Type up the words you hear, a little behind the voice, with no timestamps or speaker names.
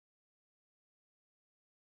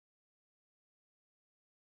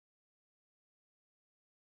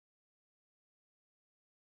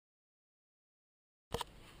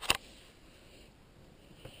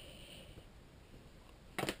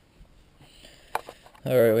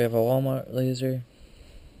Alright, we have a Walmart laser.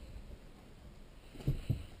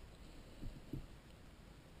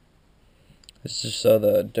 This just show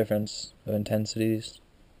the difference of intensities.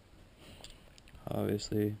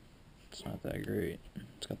 Obviously, it's not that great.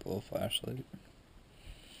 It's got the little flashlight.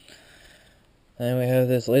 And we have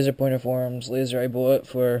this laserpointerforums laser I bought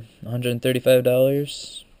for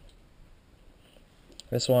 $135.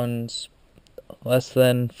 This one's less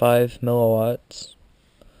than 5 milliwatts.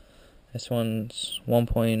 This one's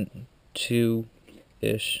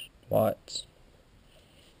 1.2-ish watts.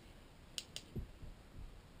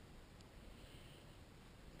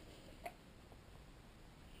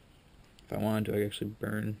 If I wanted to, I could actually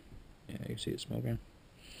burn. Yeah, you can see it smoking.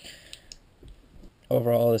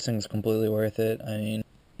 Overall, this thing's completely worth it. I mean,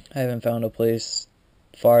 I haven't found a place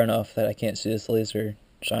far enough that I can't see this laser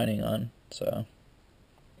shining on, so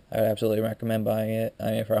I would absolutely recommend buying it.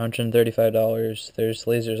 I mean, for $135, there's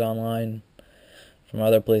lasers online from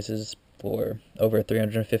other places for over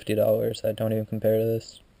 $350 that don't even compare to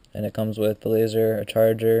this. And it comes with the laser, a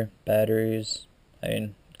charger, batteries. I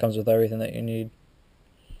mean, it comes with everything that you need.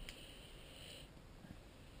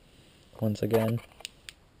 Once again,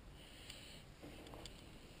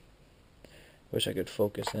 wish I could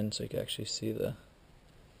focus in so you could actually see the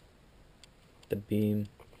beam.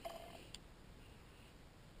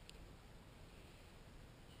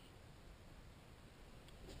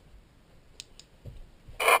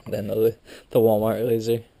 Then the Walmart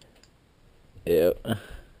laser. Yep.